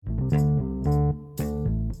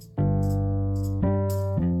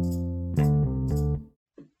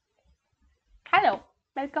Hello,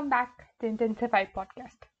 welcome back to Intensify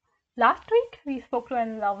podcast. Last week we spoke to a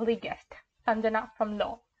lovely guest, Sanjana from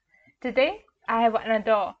Law. Today I have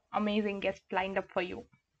another amazing guest lined up for you.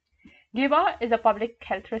 Ghiwa is a public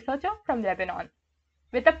health researcher from Lebanon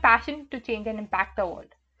with a passion to change and impact the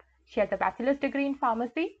world. She has a bachelor's degree in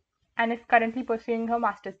pharmacy and is currently pursuing her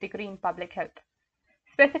master's degree in public health,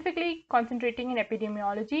 specifically concentrating in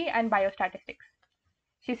epidemiology and biostatistics.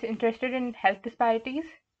 She's interested in health disparities,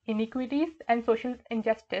 inequities, and social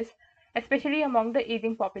injustice, especially among the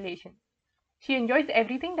aging population. She enjoys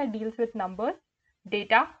everything that deals with numbers,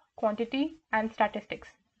 data, quantity, and statistics.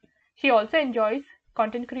 She also enjoys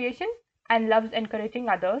content creation and loves encouraging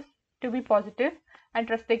others to be positive and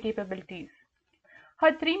trust their capabilities.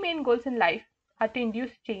 Her three main goals in life are to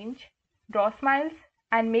induce change, draw smiles,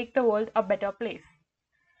 and make the world a better place.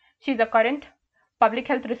 She is a current public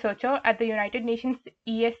health researcher at the United Nations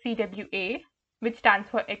ESCWA, which stands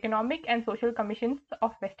for Economic and Social Commissions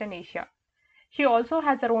of Western Asia. She also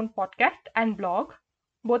has her own podcast and blog.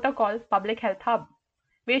 Both are called Public Health Hub,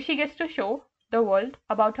 where she gets to show the world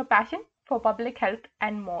about her passion for public health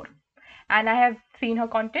and more. And I have seen her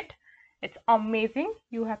content. It's amazing.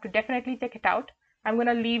 You have to definitely check it out. I'm going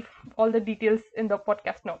to leave all the details in the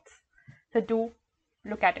podcast notes. So do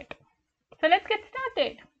look at it. So let's get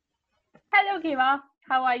started. Hello, Ghiwa.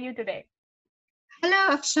 How are you today?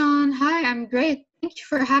 Hello, Afshan. Hi, I'm great. Thank you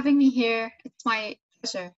for having me here. It's my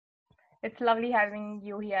pleasure. It's lovely having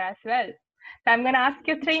you here as well. So I'm going to ask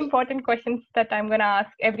you three Thank you. important questions that I'm going to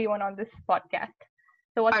ask everyone on this podcast.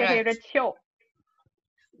 So what's All your right. favorite show?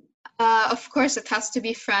 Of course, it has to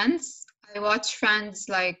be Friends. I watch Friends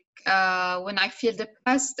when I feel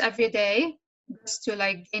depressed every day, just to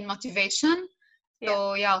gain motivation.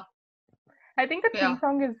 So yeah, I think the theme yeah,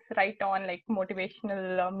 song is right on, like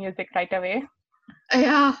motivational music right away.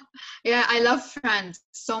 yeah, yeah. I love Friends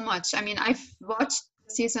so much. I mean, I've watched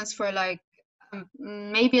seasons for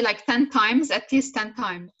maybe 10 times, at least 10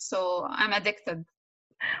 times. So I'm addicted.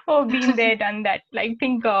 Oh, been there, done that. Like, I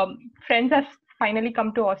think Friends has finally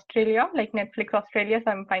come to Australia, like Netflix Australia.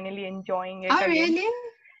 So I'm finally enjoying it Oh, again. really?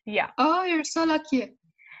 Yeah. Oh, you're so lucky.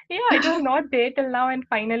 Yeah, it was not there till now, and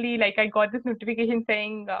finally, like, I got this notification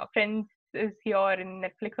saying Friends is here in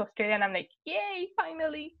Netflix Australia, and I'm like, yay,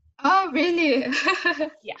 finally. Oh, really?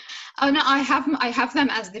 Yeah. Oh no, I have them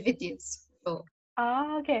as DVDs. So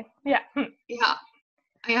Ah, okay. Yeah. yeah,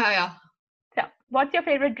 yeah. So, what's your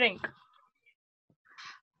favorite drink?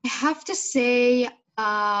 I have to say,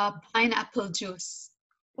 pineapple juice.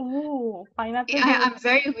 Ooh, pineapple juice. I'm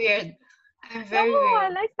very weird. I'm very Oh, I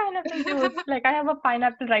weird. like pineapple juice. Like, I have a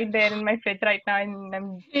pineapple right there in my fridge right now, and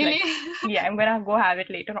I'm like, Really? yeah, I'm gonna go have it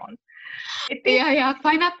later on. I think, Yeah.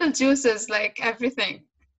 Pineapple juice is like everything.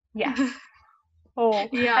 yeah. Oh, I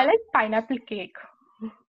Yeah. like pineapple cake.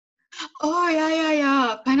 Oh,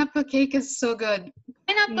 yeah. Pineapple cake is so good. Yeah,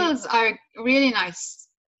 Pineapples are really nice.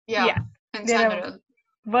 Yeah, yeah, in they're a general.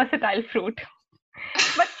 versatile fruit.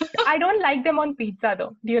 But I don't like them on pizza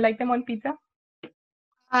though. Do you like them on pizza?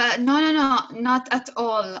 No, not at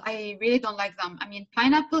all. I really don't like them. I mean,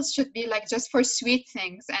 pineapples should be just for sweet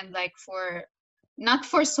things and not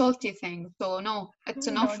for salty things. So no, it's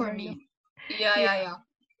a no No, for no, no. me. Yeah, Yeah. yeah, yeah.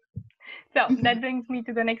 So Mhm. that brings me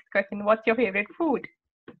to the next question. What's your favorite food?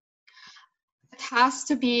 It has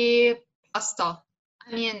to be pasta.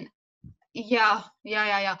 I mean, yeah.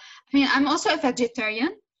 I mean, I'm also a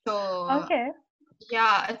vegetarian, so Okay.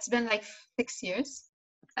 yeah, it's been 6 years.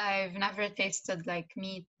 I've never tasted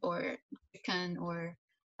meat or chicken or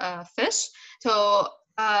fish. So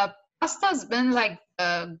pasta's been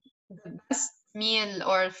the best meal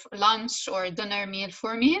or lunch or dinner meal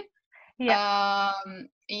for me. Yeah.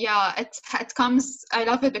 Yeah, it comes. I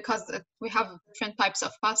love it because we have different types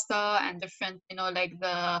of pasta and different,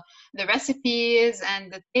 the recipes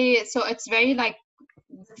and the taste. So it's very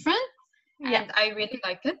different, Yeah. and I really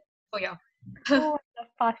like it. Oh yeah. Oh, I love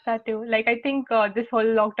pasta too. Like, I think this whole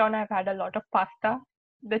lockdown I've had a lot of pasta.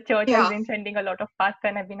 The church has Yeah. been sending a lot of pasta,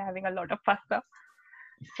 and I've been having a lot of pasta.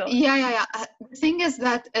 So Yeah. The thing is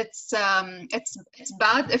that it's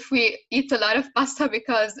bad if we eat a lot of pasta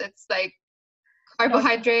because it's not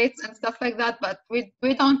carbohydrates and stuff like that. But we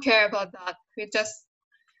don't care about that. We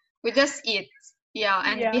just eat. Yeah,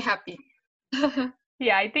 and be yeah. happy.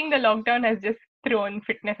 Yeah, I think the lockdown has just thrown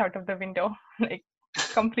fitness out of the window, like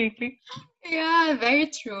completely. Yeah, very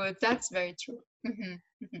true. That's very true. Hmm.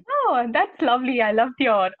 Oh, that's lovely. I loved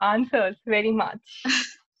your answers very much.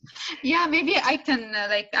 Yeah, maybe I can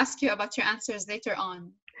ask you about your answers later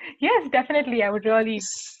on. Yes, definitely. I would really.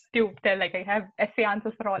 to tell. Like I have essay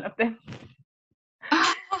answers for all of them.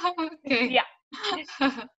 Okay. Yeah. Okay.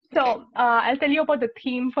 So I'll tell you about the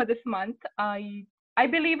theme for this month. I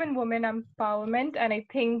believe in women empowerment, and I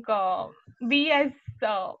think we as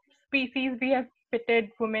uh, species we have pitted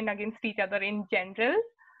women against each other in general.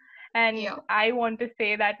 And Yeah. I want to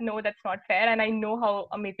say that no, that's not fair. And I know how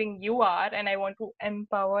amazing you are, and I want to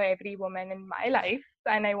empower every woman in my life,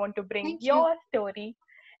 and I want to bring Thank you. your story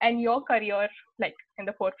and your career like in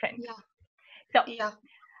the forefront. Yeah. So Yeah.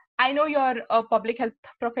 I know you're a public health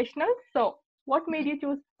professional. So what made Mhm. you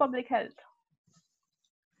choose public health?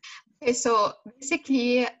 Okay, so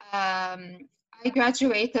basically, I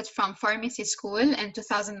graduated from pharmacy school in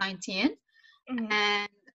 2019, Mm-hmm. and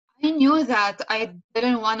I knew that I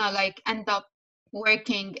didn't want to like end up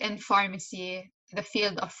working in pharmacy, the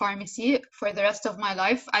field of pharmacy for the rest of my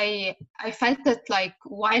life. I felt it like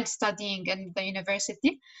while studying in the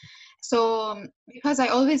university. So because I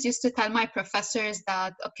always used to tell my professors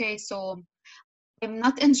that okay, so I'm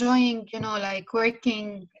not enjoying, like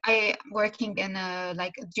working in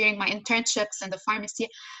like during my internships in the pharmacy.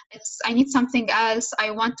 I need something else.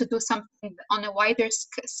 I want to do something on a wider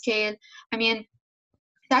scale. I mean,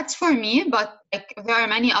 that's for me, but like there are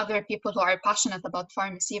many other people who are passionate about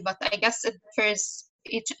pharmacy, but I guess it differs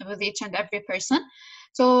with each and every person.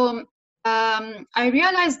 So I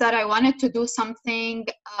realized that I wanted to do something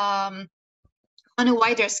on a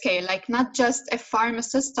wider scale, like not just a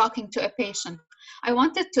pharmacist talking to a patient. I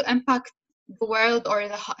wanted to impact the world or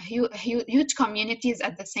the huge communities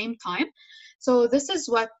at the same time. So this is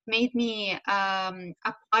what made me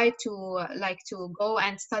apply to to go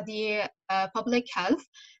and study public health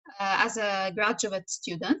as a graduate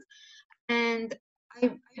student. And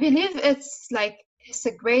I believe it's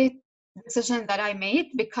a great decision that I made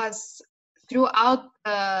because throughout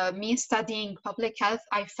me studying public health,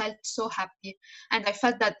 I felt so happy, and I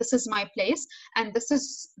felt that this is my place, and this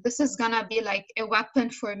is gonna be like a weapon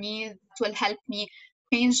for me that will help me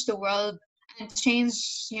change the world and change,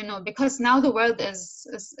 because now the world is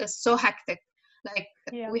so hectic. Like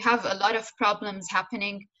Yeah. we have a lot of problems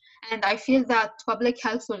happening, and I feel that public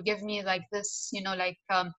health will give me like this,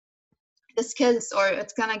 the skills, or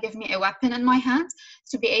it's gonna give me a weapon in my hands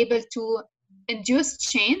to be able to induce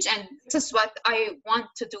change. And this is what I want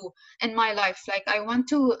to do in my life. Like I want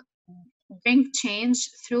to bring change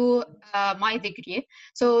through my degree.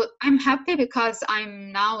 So I'm happy because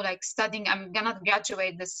I'm now like studying. I'm gonna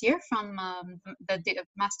graduate this year from the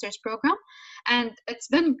master's program, and it's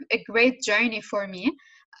been a great journey for me.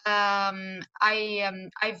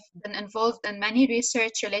 I've been involved in many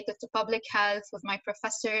research related to public health with my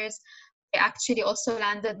professors. I actually also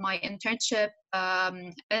landed my internship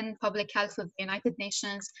in public health with the United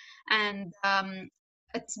Nations, and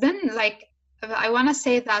it's been like, I want to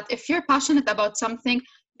say that if you're passionate about something,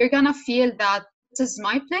 you're gonna feel that this is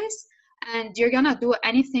my place, and you're gonna do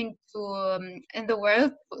anything to in the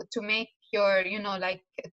world to make your,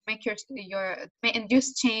 make your may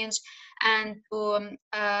induce change, and to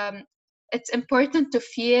it's important to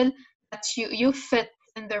feel that you fit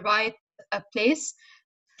in the right place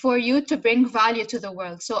for you to bring value to the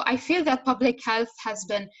world. So I feel that public health has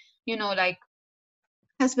been, like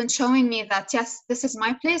has been showing me that yes, this is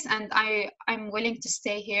my place, and I'm willing to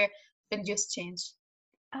stay here to induce change.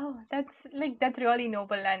 Oh, that's really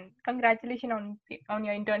noble, and congratulations on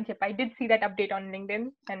your internship. I did see that update on LinkedIn,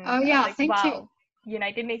 Oh and yeah, like thank you. wow,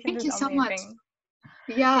 United Nations Thank is you so much. amazing.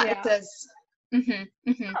 Yeah, it Yeah. is.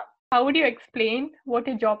 Mm-hmm. How would you explain what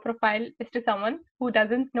a job profile is to someone who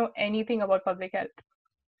doesn't know anything about public health?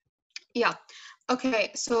 Yeah.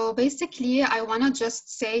 Okay, so basically, I want to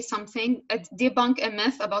just say something, debunk a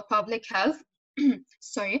myth about public health.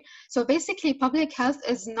 Sorry. So basically, public health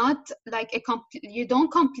is not like you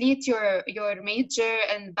don't complete your major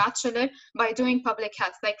and bachelor by doing public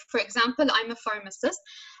health. Like, for example, I'm a pharmacist.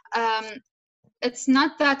 Um, it's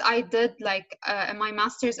not that I did like my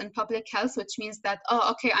master's in public health, which means that,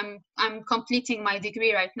 oh, okay, I'm completing my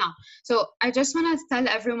degree right now. So I just want to tell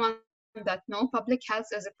everyone that no, public health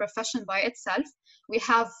is a profession by itself. We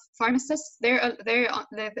have pharmacists,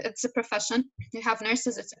 it's a profession. You have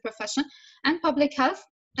nurses, it's a profession, and public health,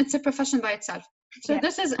 it's a profession by itself. So Yeah.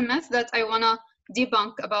 this is a myth that I want to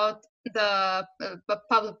debunk about the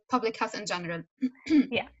public health in general.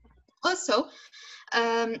 Yeah. Also,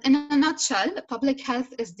 in a nutshell, public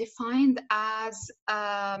health is defined as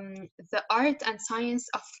the art and science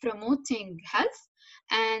of promoting health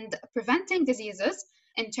and preventing diseases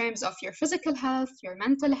in terms of your physical health, your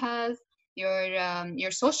mental health,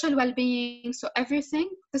 your social well-being. So everything.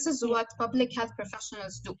 This is what Yeah. public health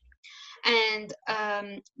professionals do. And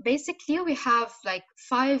basically, we have like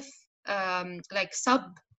five like sub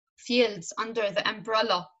fields under the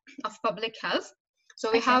umbrella of public health.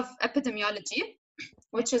 So we Okay. have epidemiology, Yeah.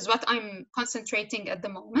 which is what I'm concentrating at the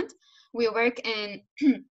moment. We work in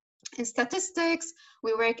in statistics,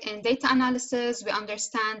 we work in data analysis, we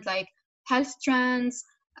understand like health trends,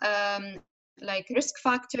 like risk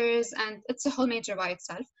factors, and it's a whole major by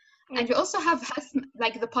itself. And we Yeah. also have health,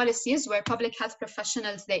 like the policies where public health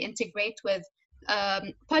professionals, they integrate with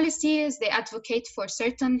policies, they advocate for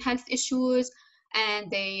certain health issues, and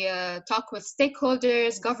they talk with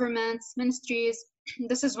stakeholders, governments, ministries.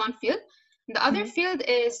 This is one field. The other Hmm. field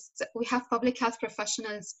is we have public health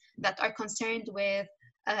professionals that are concerned with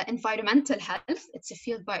environmental health. It's a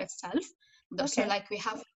field by itself. So, Okay. like, we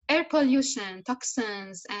have air pollution,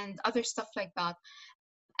 toxins, and other stuff like that.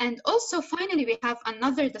 And also, finally, we have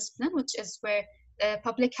another discipline, which is where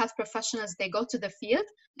public health professionals, they go to the field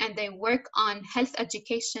and they work on health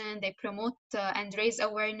education. They promote and raise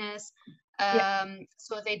awareness. Yeah.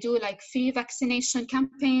 So they do like free vaccination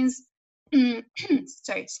campaigns,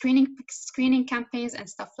 sorry, screening campaigns and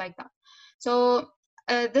stuff like that. So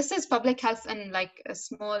this is public health in like a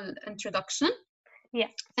small introduction,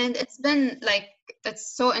 Yeah. and it's been like it's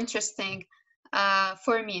so interesting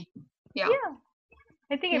for me. Yeah, Yeah.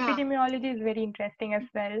 I think yeah, epidemiology is very interesting as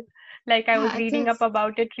well. Like I was yeah. It reading up is.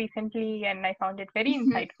 about it recently and I found it very Mhm,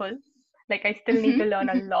 insightful. Like I still need to mhm, learn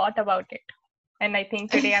a mhm. lot about it. And I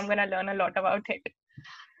think today I'm gonna learn a lot about it.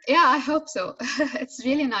 Yeah, I hope so. It's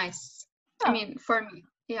really nice. I Yeah, mean, for me.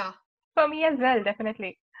 Yeah, for me as well,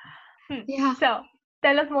 definitely. Hmm. yeah. So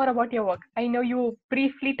tell us more about your work. I know you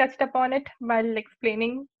briefly touched upon it while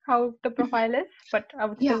explaining how the Mhm. profile is, but I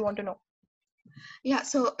would Yeah, still want to know. yeah.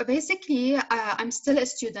 So basically, I'm still a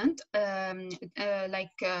student,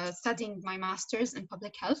 studying my master's in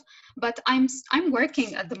public health, but I'm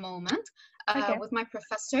working at the moment Okay. with my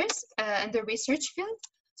professors in the research field.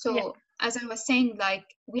 Yeah. So as I was saying, like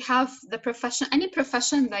we have the profession, any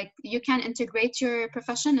profession, like you can integrate your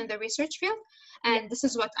profession in the research field, Yeah. and this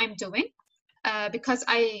is what I'm doing. Because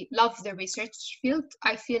I love the research field,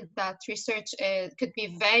 I feel that research could be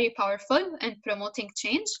very powerful in promoting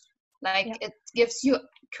change. Like Yeah. it gives you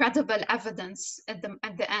credible evidence at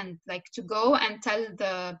the end, like to go and tell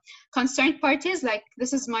the concerned parties, like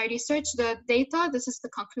this is my research, the data, this is the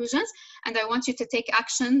conclusions, and I want you to take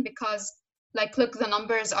action because, like, look, the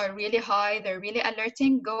numbers are really high, they're really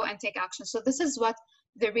alerting. Go and take action. So this is what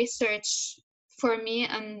the research for me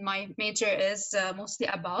and my major is mostly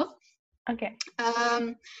about. Okay.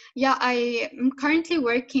 Um, yeah, I am currently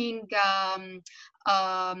working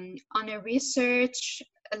on a research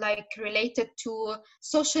like related to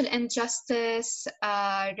social injustice,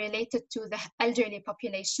 related to the elderly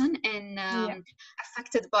population and Yeah.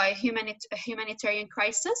 affected by humanitarian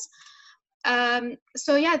crisis.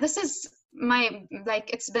 So yeah, this is my like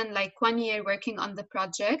it's been like 1 year working on the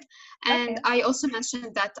project, and Okay. I also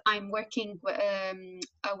mentioned that I'm working with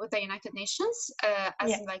the United Nations as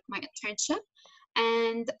Yeah. like my internship,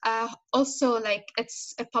 and also like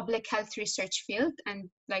it's a public health research field, and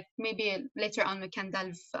like maybe later on we can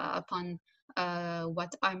delve upon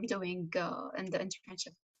what I'm doing in the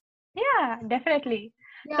internship. Yeah, definitely.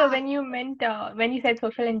 So Yeah. when you said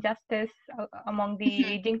social injustice among the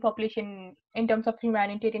aging population in terms of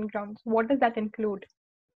humanitarian grounds, what does that include?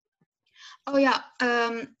 Oh yeah.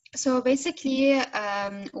 So basically,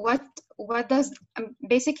 what does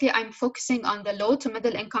basically I'm focusing on the low to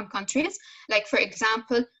middle income countries, like for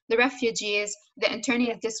example, the refugees, the Yeah.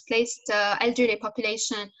 internally displaced elderly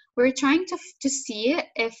population. We're trying to see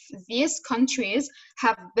if these countries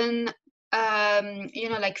have been,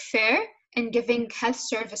 like fair in giving health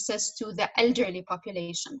services to the elderly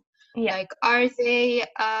population. Yeah. Like, are they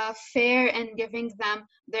fair in giving them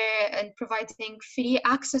and providing free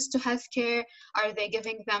access to healthcare? Are they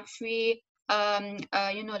giving them free,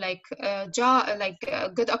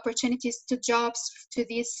 good opportunities to jobs to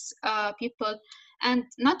these people? And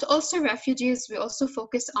not also refugees. We also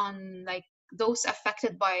focus on like those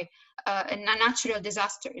affected by natural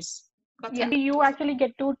disasters. But Yeah. Do you actually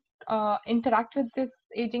get to interact with this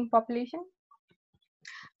aging population?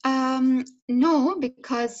 no,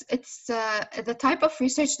 because it's the type of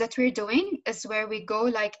research that we're doing is where we go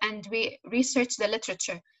like and we research the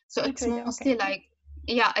literature. So it's Literature. Okay. mostly like,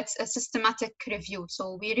 yeah, it's a systematic review.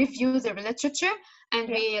 So we review the literature and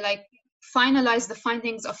Yeah. we like finalize the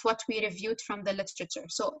findings of what we reviewed from the literature.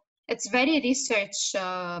 So it's very research,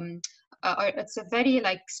 or it's a very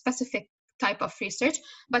like specific type of research.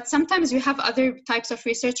 But sometimes we have other types of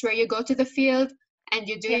research where you go to the field and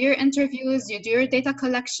you do Yeah. your interviews, you do your data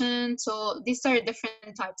collection. So these are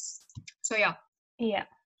different types. So yeah, Yeah.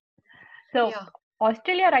 So yeah.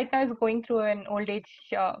 Australia right now is going through an old age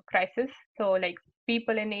crisis. So like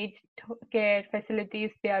people in aged care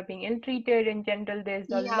facilities, they are being ill-treated. In general, there's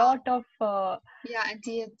a Yeah, lot of yeah,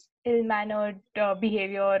 indeed. ill-mannered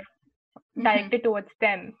behavior Mm-hmm. directed towards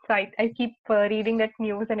them. So I keep reading that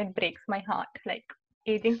news and it breaks my heart. Like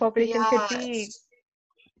aging population should Yeah, be,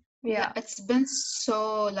 yeah, yeah, it's been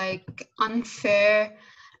so like unfair.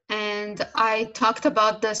 And I talked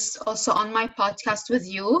about this also on my podcast with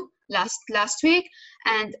you last week.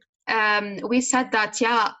 And we said that,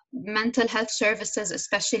 yeah, mental health services,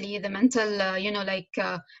 especially the mental,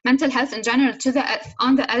 mental health in general to the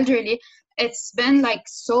on the elderly, it's been like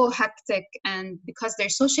so hectic. And because they're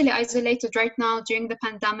socially isolated right now during the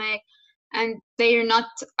pandemic, and they're not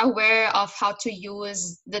aware of how to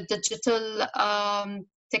use the digital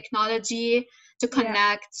technology to yeah,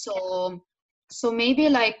 connect. So maybe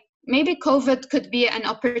COVID could be an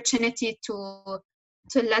opportunity to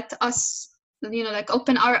let us, like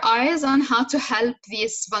open our eyes on how to help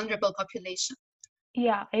these vulnerable population.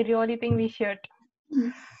 yeah. I really think we should.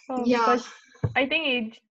 Mm. Yeah, Because I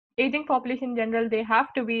think aging population in general, they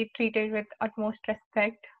have to be treated with utmost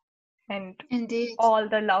respect and indeed. all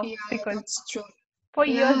the love, Yeah, because that's true. for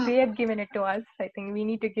years Yeah, they have given it to us. I think we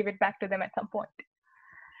need to give it back to them at some point.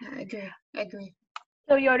 yeah, I agree. I agree.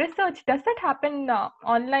 So your research, does that happen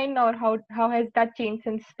online, or how has that changed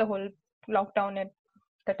since the whole lockdown at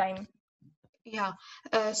the time? Yeah.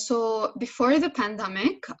 So before the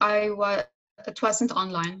pandemic, it wasn't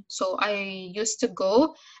online. So I used to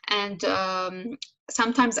go, and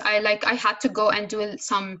sometimes I had to go and do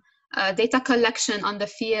some data collection on the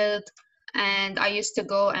field, and I used to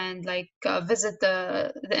go and visit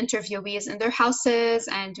the interviewees in their houses,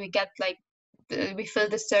 and we get we fill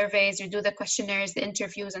the surveys, we do the questionnaires, the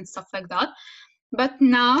interviews, and stuff like that. But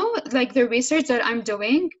now, like the research that I'm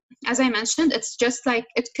doing, as I mentioned, it's just like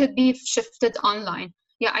it could be shifted online.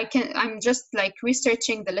 Yeah, I'm just like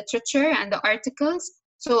researching the literature and the articles.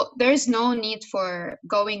 So there's no need for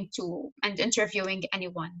going to and interviewing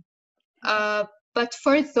anyone. Yeah, Uh, but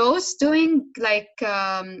for those doing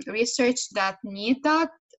research that need that,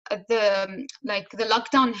 the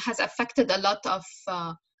lockdown has affected a lot of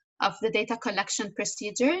the data collection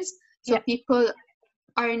procedures. So yeah, people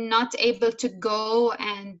are not able to go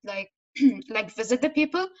and like visit the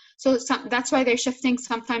people. So that's why they're shifting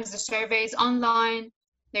sometimes the surveys online.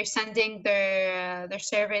 They're sending their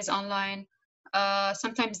surveys online.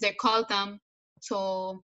 Sometimes they call them.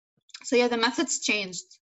 So yeah, the methods changed.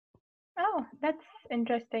 oh, that's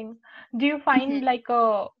interesting. Do you find Mhm. like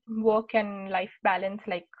a work and life balance,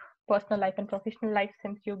 like personal life and professional life,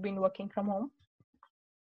 since you've been working from home?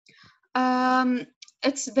 um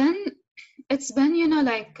it's been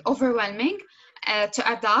like overwhelming to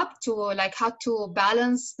adapt to like how to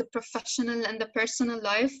balance the professional and the personal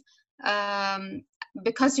life, um,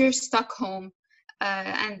 because you're stuck home,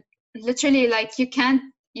 and literally like you can't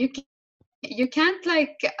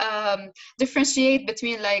differentiate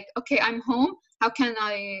between like, okay, I'm home, how can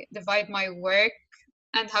I divide my work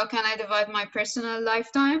and how can I divide my personal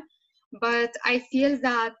lifetime. But I feel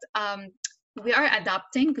that we are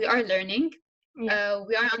adapting, we are learning, Yeah,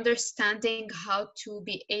 we are understanding how to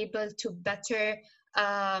be able to better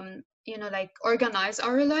like organize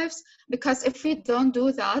our lives. Because if we don't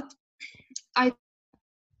do that, I don't think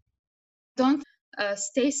we can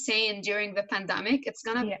stay sane during the pandemic. It's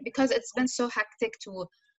gonna, yeah, because it's been so hectic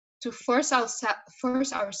to force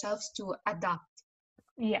ourselves to adapt.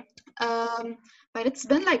 yeah, um, but it's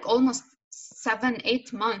been like almost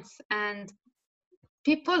 7-8 months, and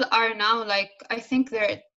people are now like, I think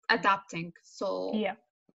they're adapting. so yeah.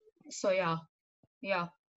 so yeah, yeah.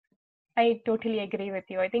 I totally agree with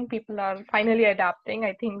you. I think people are finally adapting.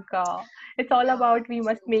 I think it's all Yeah, about we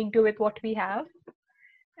must indeed. make do with what we have,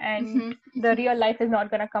 and Mm-hmm, the mm-hmm. real life is not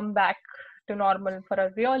going to come back to normal for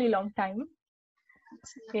a really long time.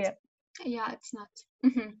 It's not. Yeah, Yeah, it's not.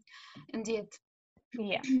 Mm-hmm. Indeed.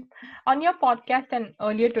 yeah. On your podcast and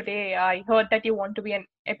earlier today, I heard that you want to be an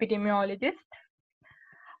epidemiologist.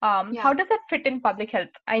 How Yeah. does that fit in public health?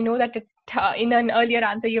 I know that in an earlier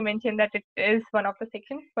answer you mentioned that it is one of the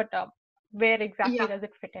sections, but where exactly Yeah. does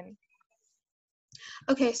it fit in?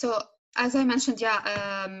 Okay, so as I mentioned,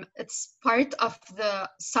 yeah, it's part of the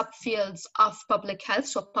subfields of public health.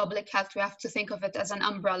 So public health, we have to think of it as an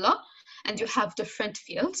umbrella, and you Yeah, have different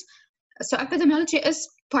fields. So epidemiology is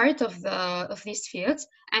part of these fields,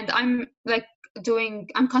 and I'm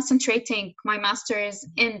concentrating my master's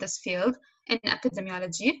in this field, in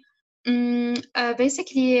epidemiology.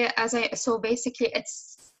 Basically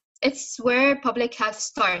it's where public health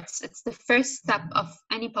starts. It's the first step of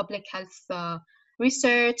any public health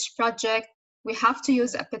research project. We have to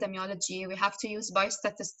use epidemiology, we have to use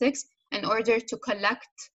biostatistics in order to collect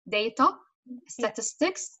data Yeah.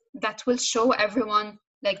 statistics that will show everyone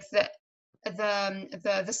like the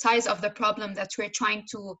size of the problem that we're trying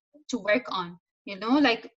to work on, you know,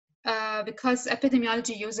 like because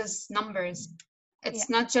epidemiology uses numbers. Yeah. It's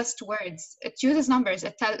not just words, it uses numbers.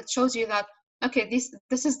 It shows you that, okay,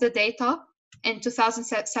 this is the data in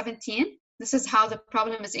 2017, this is how the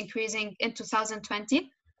problem is increasing in 2020.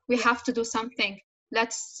 We Yeah. have to do something.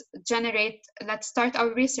 Let's start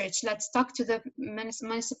our research, let's talk to the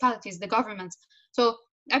municipalities, the governments. So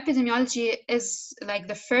epidemiology is like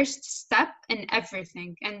the first step in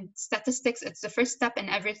everything, and statistics, it's the first step in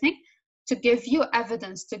everything, to give you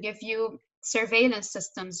evidence, to give you surveillance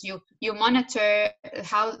systems. You monitor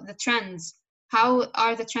how the trends, how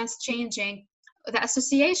are the trends changing, the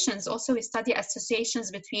associations. Also, we study associations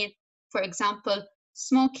between, for example,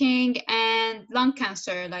 smoking and lung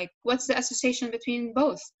cancer. Like, what's the association between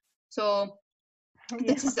both? So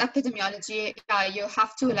Yeah. this is epidemiology. Yeah, you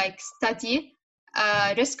have to like study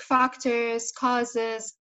risk factors, causes.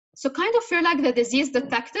 So kind of feel like the disease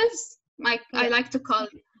detectives. Like, I Yeah. like to call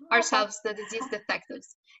Oh, ourselves the disease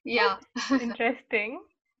detectives. Yeah. that's interesting.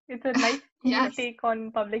 It's a nice cool Yes, take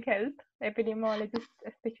on public health, epidemiologists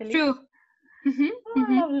especially. true. Hmm. Oh,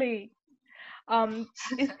 Hmm. lovely.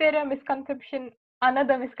 Is there a misconception,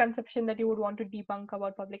 another misconception that you would want to debunk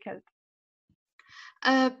about public health?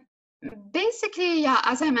 Uh, Basically, yeah,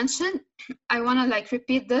 as I mentioned, I want to like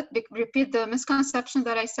repeat the misconception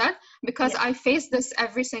that I said, because Yeah. I face this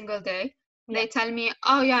every single day. Yeah. They tell me,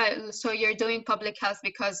 oh yeah, so you're doing public health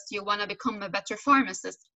because you want to become a better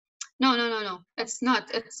pharmacist. No, no, no, no. It's not.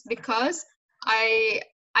 It's because I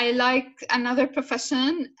I like another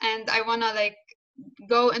profession, and I want to like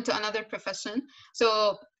go into another profession.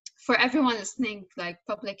 So for everyone listening, like,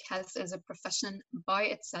 public health is a profession by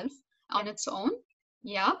itself, Yeah. on its own.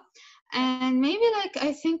 Yeah. Yeah. And maybe like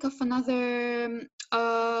I think of another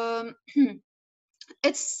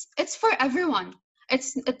it's for everyone.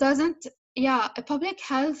 It doesn't, yeah, public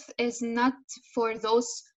health is not for those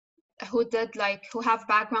who have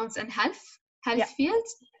backgrounds in health Yeah.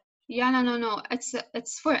 fields. Yeah, no, no, no.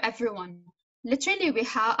 It's for everyone. Literally,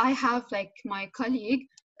 I have like my colleague.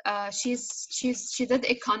 She did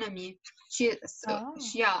economy. Oh,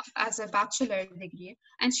 Yeah, as a bachelor degree,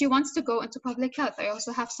 and she wants to go into public health. I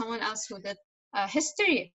also have someone else who did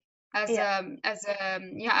history yeah.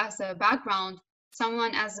 as a background.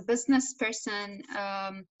 Someone as a business person.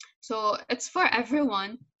 So it's for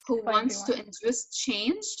everyone It's who for wants to everyone. induce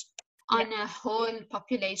change Yeah. on a whole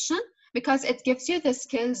population, because it gives you the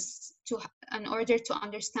skills in order to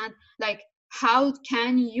understand, like, how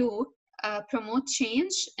can you promote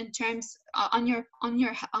change in terms on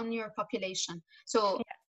your population. So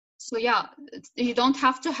Yeah. yeah, you don't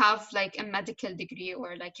have to have like a medical degree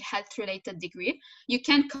or like a health related degree. You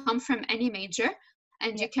can come from any major,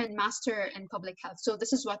 and you Yeah. can master in public health. So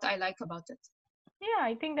this is what I like about it. Yeah,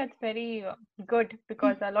 I think that's very good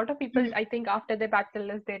because a lot of people, Mhm. I think, after they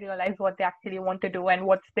bachelor's, they realize what they actually want to do and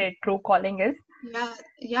what's their true calling is. Yeah,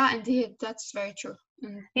 yeah, indeed, that's very true.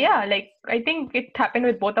 And yeah. Yeah, like I think it happened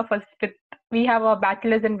with both of us. With we have our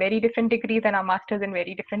bachelor's in very different degrees and our master's in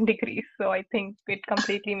very different degrees. So I think it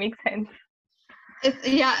completely makes sense.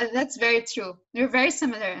 Yeah, that's very true. We're very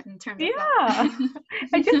similar in terms of that. Yeah,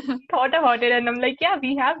 I just thought about it and I'm like, yeah,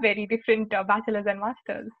 we have very different bachelor's and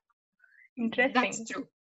masters. That's Interesting. true.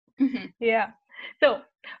 Mhm. Yeah. So,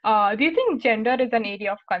 do you think gender is an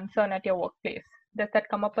area of concern at your workplace? Does that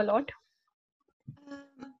come up a lot?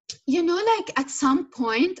 Um, like, at some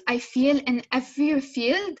point, I feel in every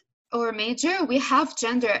field or major we have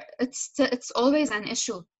gender. It's always an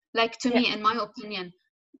issue. Like, to Yeah. me, in my opinion,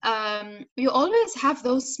 you always have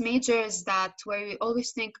those majors that where we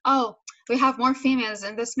always think, oh, we have more females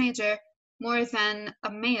in this major more than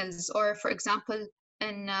males, or for example,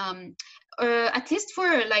 in or at least for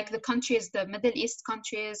like the countries, the Middle East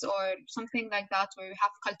countries, or something like that, where we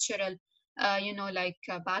have cultural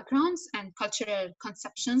backgrounds and cultural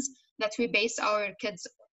conceptions that we base our kids,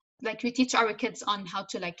 like we teach our kids on how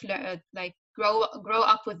to like grow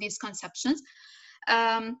up with these conceptions.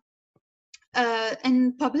 um,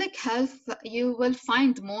 in public health, you will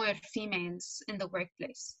find more females in the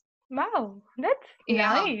workplace. Wow, that's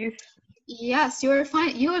Yeah, nice. yes, you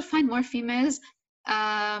will find more females.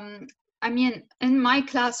 um, I mean, in my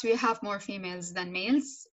class we have more females than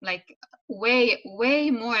males, like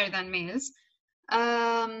way more than males.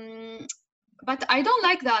 um, but I don't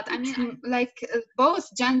like that. I mean, like, both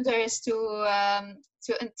genders to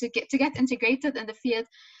get integrated in the field.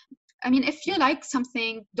 I mean, if you like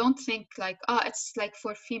something, don't think like, oh, it's like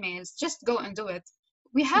for females. Just go and do it.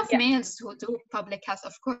 We have Yeah, males who do public health,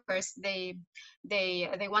 of course. They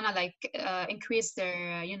want to like increase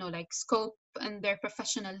their like scope in their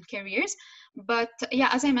professional careers. But yeah,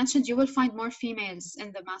 as I mentioned, you will find more females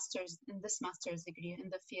in the masters, in this master's degree in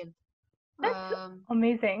the field. that's um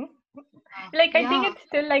amazing. Like, I think yeah, it's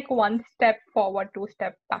still like one step forward, two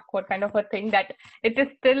step backward kind of a thing, that it is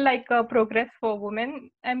still like a progress for women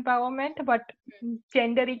empowerment, but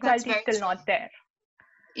gender that's equality is very still true. not there.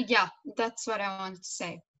 Yeah, that's what I wanted to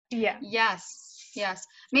say. Yeah. Yes, yes.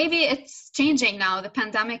 Maybe it's changing now. The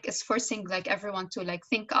pandemic is forcing like everyone to like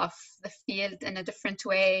think of the field in a different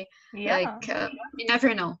way. Like Yeah. you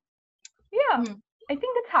never know. Yeah. Mm, I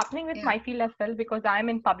think that's happening with yeah. my field as well, because I'm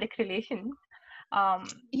in public relations. Um,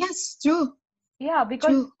 Yes, true, yeah, because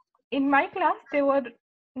true. in my class there were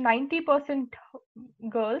 90%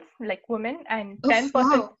 girls, like women, and Oh, 10%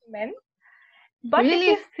 wow. men. But if you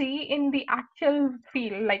Really? see in the actual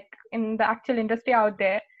field, like in the actual industry out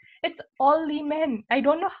there, it's all the men. I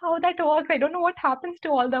don't know how that works. I don't know what happens to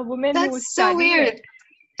all the women who That's so study weird. it.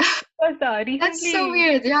 Because That's so recently,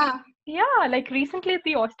 weird. Yeah. yeah, like recently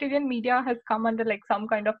the Australian media has come under like some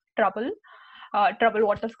kind of trouble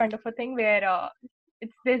waters kind of a thing, where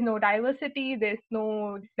there's no diversity, there's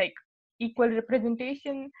no like equal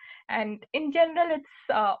representation, and in general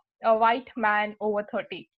it's a white man over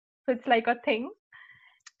 30. So it's like a thing.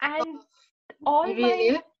 And Oh, all my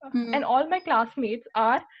really? Mm. all my classmates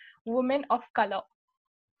are women of color.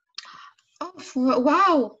 Oh,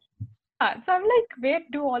 wow. Yeah, so I'm like, where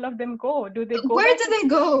do all of them go? Do they go Where back do to they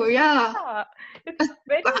go? Yeah. yeah, it's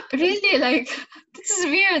very Really, like, this is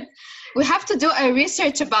weird. We have to do a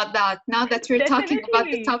research about that now that we're talking about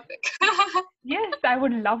the definitely, topic. yes, I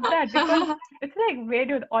would love that, because it's like, where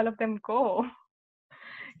do all of them go?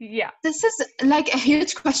 Yeah. This is like a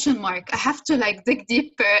huge question mark. I have to like dig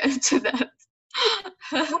deeper into that.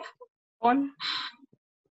 On.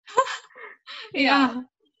 Yeah. Yeah.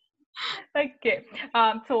 Okay.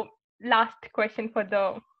 So last question for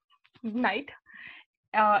the night.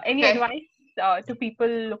 Any Okay. advice to people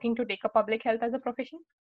looking to take up public health as a profession?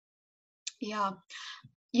 Yeah.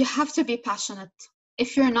 You have to be passionate.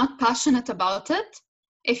 If you're not passionate about it,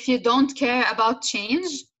 if you don't care about change,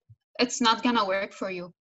 it's not gonna work for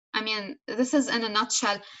you. I mean, this is in a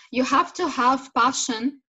nutshell. You have to have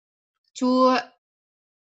passion to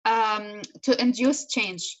to induce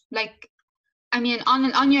change. Like, I mean,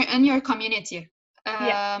 on your in your community.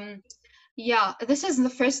 Yeah. Um, yeah, this is the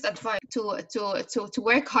first advice. To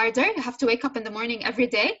work harder. You have to wake up in the morning every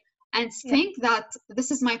day and Yeah. think that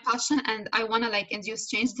this is my passion and I want to like induce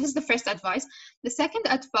change. This is the first advice. The second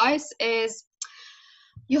advice is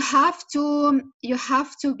you have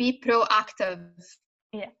to be proactive.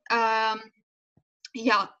 Yeah. Um,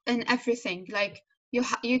 yeah, in everything. Like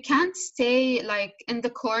you can't stay like in the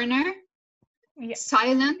corner Yeah.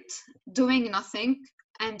 silent, doing nothing,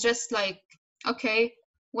 and just like, okay,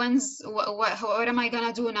 what am I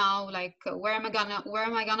gonna do now? Like, where am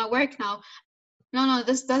I gonna work now? No,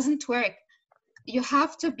 this doesn't work. You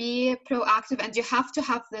have to be proactive, and you have to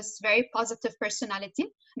have this very positive personality,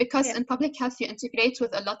 because Yeah. in public health you integrate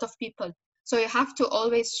with a lot of people. So you have to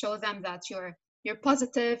always show them that you're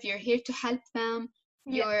positive, you're here to help them,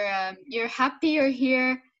 Yeah. you're happy you're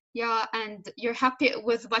here, yeah, and you're happy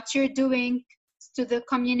with what you're doing to the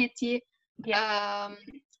community. Yeah. um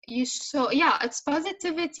yeah, it's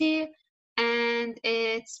positivity and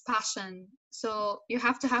it's passion. So you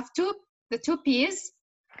have to have the two P's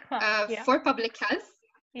Huh. Yeah. for public health,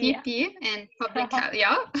 Yeah. PP and public health.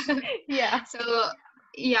 Yeah. Yeah. So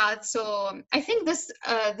yeah, so I think this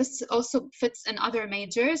also fits in other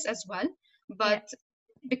majors as well, Yeah. but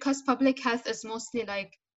because public health is mostly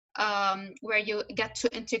like where you get to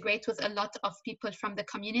integrate with a lot of people from the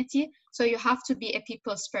community, so you have to be a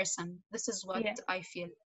people's person. This is what Yeah. I feel.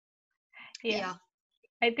 Yeah. Yeah.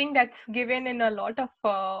 I think that's given in a lot of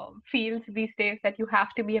fields these days, that you have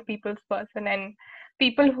to be a people's person, and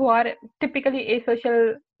people who are typically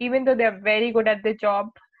asocial, even though they're very good at their job,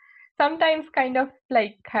 sometimes kind of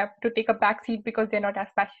like have to take a back seat because they're not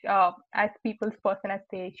as people's person as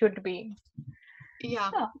they should be.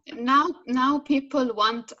 Yeah. Yeah. Now people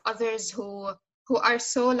want others who are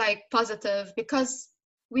so like positive, because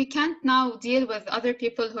we can't now deal with other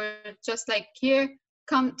people who are just like here,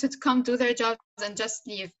 come do their jobs and just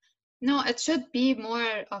leave. No, it should be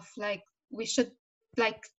more of like, we should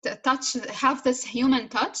like have this human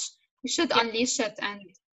touch. We should Yeah. unleash it, and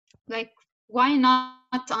like, why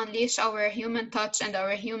not unleash our human touch and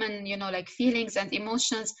our human, like feelings and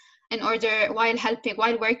emotions, in order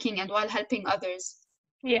while working and while helping others.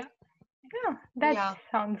 Yeah. Yeah. That Yeah.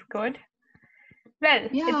 sounds good. Well,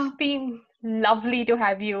 it's Yeah. been lovely to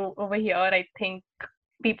have you over here, I think.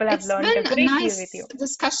 People have It's learned a been a great deal with nice you.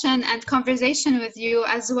 discussion and conversation with you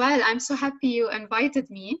as well. I'm so happy you invited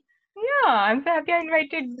me. Yeah, I'm so happy I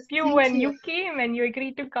invited you Thank and you. you came and you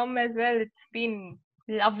agreed to come as well. It's been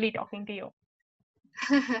lovely talking to you.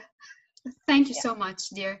 Thank you Yeah. so much,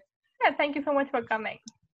 dear. Yeah, thank you so much for coming.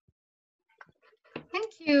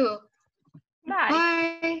 Thank you. Bye.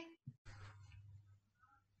 Bye.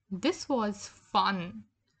 This was fun.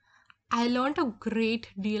 I learned a great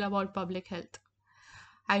deal about public health.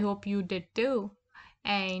 I hope you did too.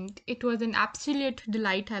 And it was an absolute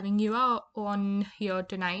delight having you on here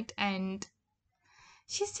tonight. And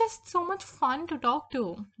she's just so much fun to talk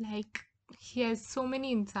to. Like, she has so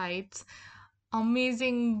many insights,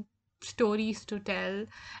 amazing stories to tell,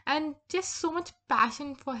 and just so much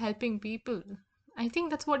passion for helping people. I think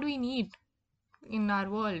that's what we need in our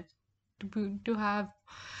world, to have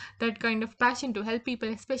that kind of passion to help people,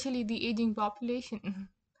 especially the aging population.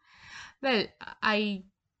 Well, I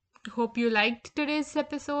hope you liked today's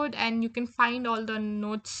episode, and you can find all the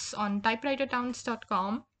notes on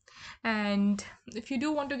typewritertowns.com. And if you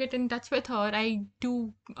do want to get in touch with her, I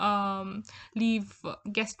do leave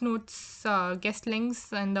guest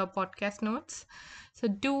links in the podcast notes. So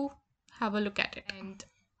do have a look at it. And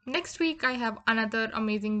next week, I have another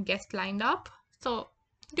amazing guest lined up. So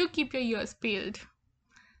do keep your ears peeled.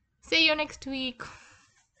 See you next week.